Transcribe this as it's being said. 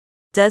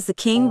Does the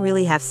king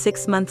really have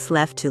 6 months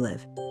left to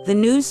live? The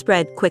news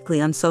spread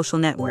quickly on social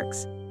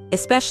networks,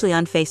 especially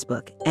on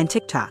Facebook and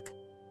TikTok,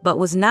 but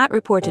was not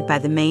reported by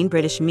the main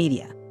British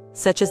media,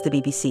 such as the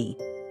BBC,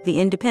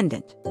 The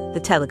Independent, The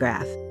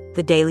Telegraph,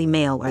 The Daily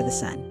Mail, or The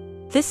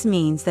Sun. This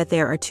means that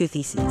there are two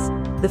theses.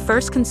 The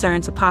first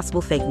concerns a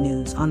possible fake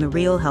news on the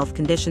real health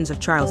conditions of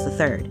Charles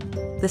III.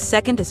 The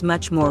second is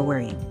much more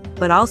worrying,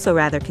 but also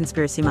rather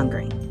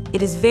conspiracy-mongering.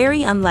 It is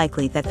very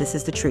unlikely that this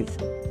is the truth.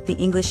 The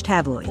English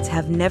tabloids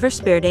have never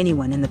spared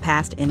anyone in the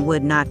past and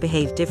would not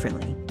behave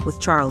differently with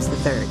Charles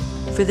III.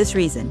 For this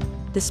reason,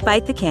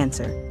 despite the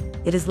cancer,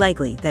 it is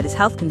likely that his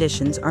health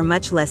conditions are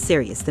much less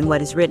serious than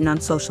what is written on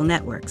social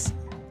networks.